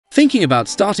Thinking about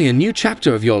starting a new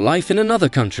chapter of your life in another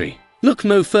country? Look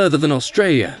no further than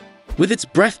Australia. With its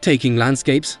breathtaking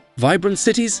landscapes, vibrant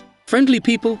cities, friendly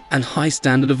people, and high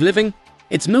standard of living,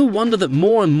 it's no wonder that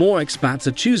more and more expats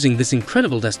are choosing this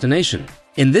incredible destination.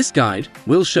 In this guide,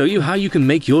 we'll show you how you can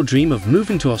make your dream of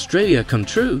moving to Australia come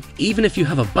true, even if you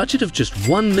have a budget of just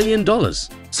 $1 million.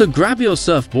 So grab your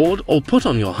surfboard or put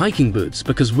on your hiking boots,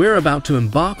 because we're about to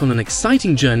embark on an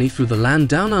exciting journey through the land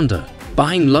down under,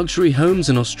 buying luxury homes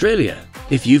in Australia.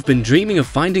 If you've been dreaming of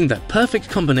finding that perfect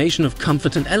combination of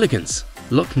comfort and elegance,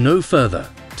 look no further.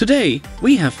 Today,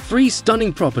 we have 3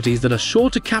 stunning properties that are sure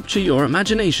to capture your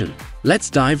imagination. Let's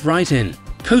dive right in.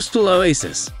 Coastal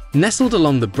Oasis. Nestled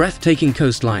along the breathtaking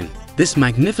coastline, this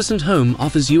magnificent home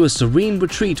offers you a serene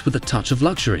retreat with a touch of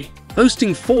luxury.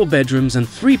 Boasting 4 bedrooms and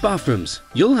 3 bathrooms,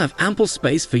 you'll have ample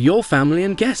space for your family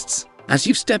and guests. As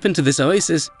you step into this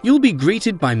oasis, you'll be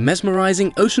greeted by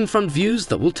mesmerizing oceanfront views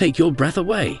that will take your breath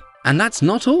away. And that's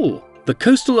not all. The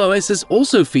Coastal Oasis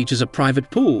also features a private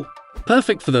pool,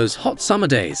 perfect for those hot summer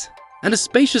days, and a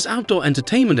spacious outdoor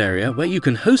entertainment area where you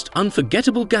can host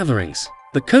unforgettable gatherings.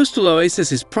 The Coastal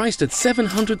Oasis is priced at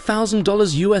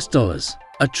 $700,000 US,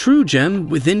 a true gem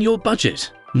within your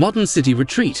budget. Modern City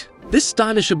Retreat. This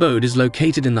stylish abode is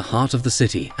located in the heart of the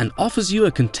city and offers you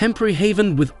a contemporary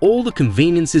haven with all the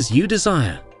conveniences you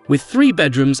desire. With 3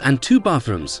 bedrooms and 2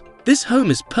 bathrooms, this home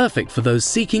is perfect for those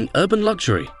seeking urban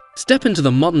luxury. Step into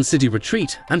the Modern City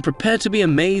Retreat and prepare to be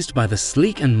amazed by the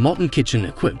sleek and modern kitchen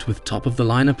equipped with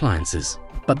top-of-the-line appliances.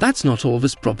 But that's not all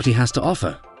this property has to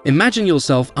offer. Imagine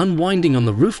yourself unwinding on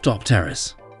the rooftop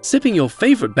terrace, sipping your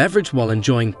favorite beverage while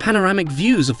enjoying panoramic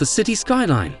views of the city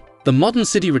skyline. The Modern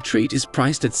City Retreat is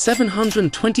priced at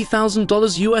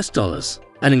 $720,000 US,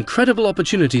 an incredible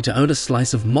opportunity to own a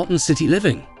slice of modern city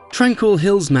living. Tranquil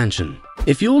Hills Mansion.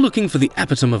 If you're looking for the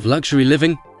epitome of luxury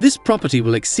living, this property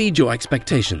will exceed your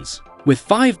expectations. With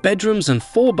 5 bedrooms and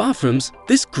 4 bathrooms,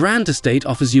 this grand estate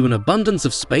offers you an abundance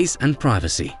of space and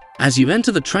privacy. As you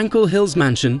enter the Tranquil Hills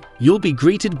Mansion, you'll be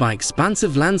greeted by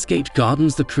expansive landscaped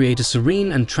gardens that create a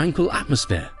serene and tranquil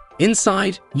atmosphere.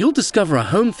 Inside, you'll discover a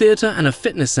home theater and a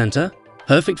fitness center,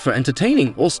 perfect for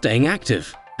entertaining or staying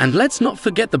active. And let's not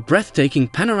forget the breathtaking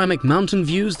panoramic mountain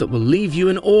views that will leave you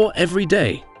in awe every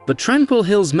day. The Tranquil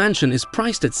Hills Mansion is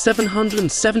priced at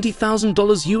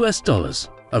 $770,000 US,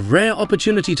 a rare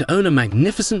opportunity to own a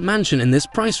magnificent mansion in this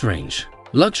price range.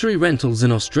 Luxury rentals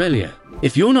in Australia.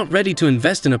 If you're not ready to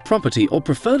invest in a property or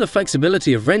prefer the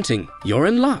flexibility of renting, you're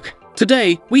in luck.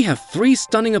 Today, we have 3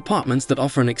 stunning apartments that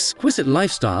offer an exquisite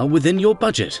lifestyle within your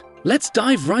budget. Let's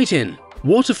dive right in.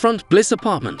 Waterfront Bliss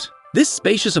Apartment. This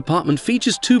spacious apartment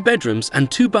features 2 bedrooms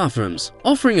and 2 bathrooms,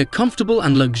 offering a comfortable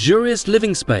and luxurious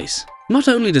living space. Not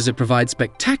only does it provide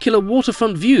spectacular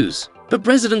waterfront views, but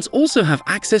residents also have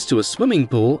access to a swimming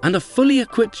pool and a fully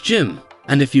equipped gym.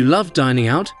 And if you love dining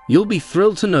out, you'll be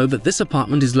thrilled to know that this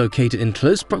apartment is located in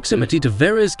close proximity to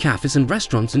various cafes and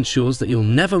restaurants, ensures that you'll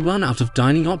never run out of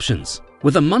dining options.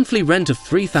 With a monthly rent of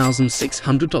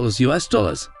 $3,600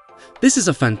 US, this is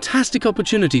a fantastic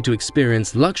opportunity to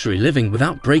experience luxury living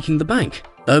without breaking the bank.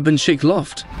 Urban Chic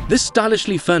Loft. This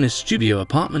stylishly furnished studio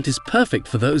apartment is perfect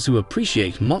for those who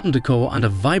appreciate modern decor and a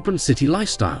vibrant city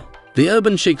lifestyle. The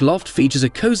Urban Chic Loft features a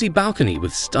cozy balcony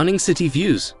with stunning city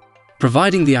views,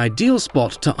 providing the ideal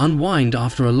spot to unwind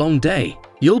after a long day.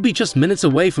 You'll be just minutes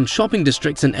away from shopping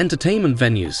districts and entertainment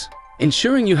venues,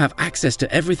 ensuring you have access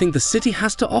to everything the city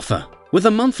has to offer. With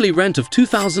a monthly rent of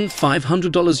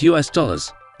 $2,500 US,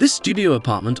 this studio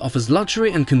apartment offers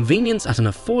luxury and convenience at an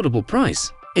affordable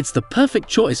price. It's the perfect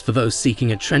choice for those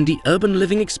seeking a trendy urban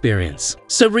living experience.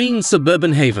 Serene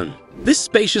Suburban Haven. This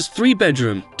spacious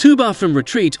 3-bedroom, 2-bathroom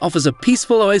retreat offers a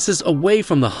peaceful oasis away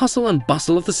from the hustle and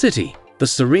bustle of the city. The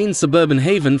Serene Suburban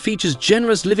Haven features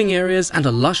generous living areas and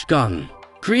a lush garden,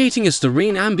 creating a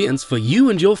serene ambience for you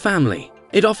and your family.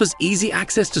 It offers easy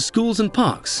access to schools and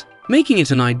parks, making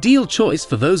it an ideal choice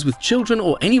for those with children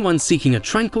or anyone seeking a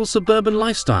tranquil suburban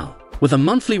lifestyle. With a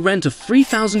monthly rent of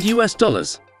 $3,000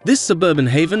 US, this suburban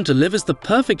haven delivers the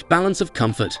perfect balance of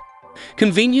comfort,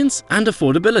 convenience, and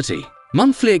affordability.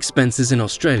 Monthly expenses in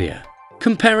Australia.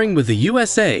 Comparing with the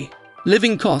USA,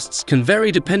 living costs can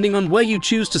vary depending on where you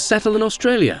choose to settle in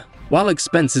Australia. While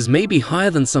expenses may be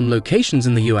higher than some locations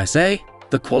in the USA,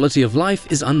 the quality of life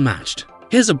is unmatched.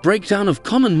 Here's a breakdown of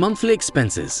common monthly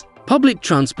expenses. Public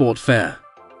transport fare.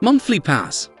 Monthly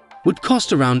pass would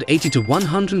cost around $80 to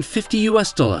 $150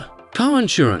 US. Car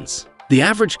insurance. The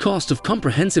average cost of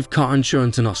comprehensive car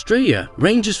insurance in Australia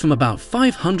ranges from about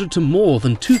 $500 to more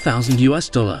than $2,000 US.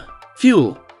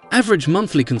 Fuel. Average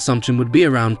monthly consumption would be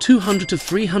around $200 to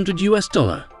 $300 US.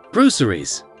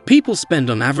 Groceries. People spend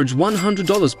on average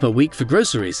 $100 per week for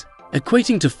groceries,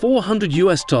 equating to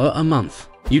 $400 a month.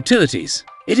 Utilities.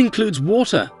 It includes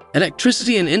water,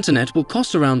 electricity and internet will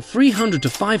cost around $300 to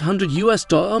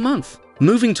 $500 a month.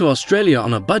 Moving to Australia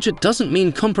on a budget doesn't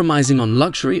mean compromising on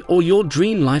luxury or your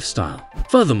dream lifestyle.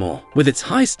 Furthermore, with its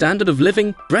high standard of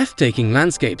living, breathtaking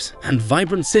landscapes, and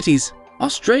vibrant cities,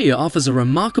 Australia offers a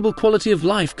remarkable quality of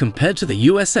life compared to the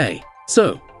USA.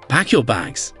 So, pack your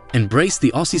bags, embrace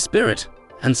the Aussie spirit,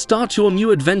 and start your new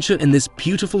adventure in this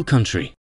beautiful country.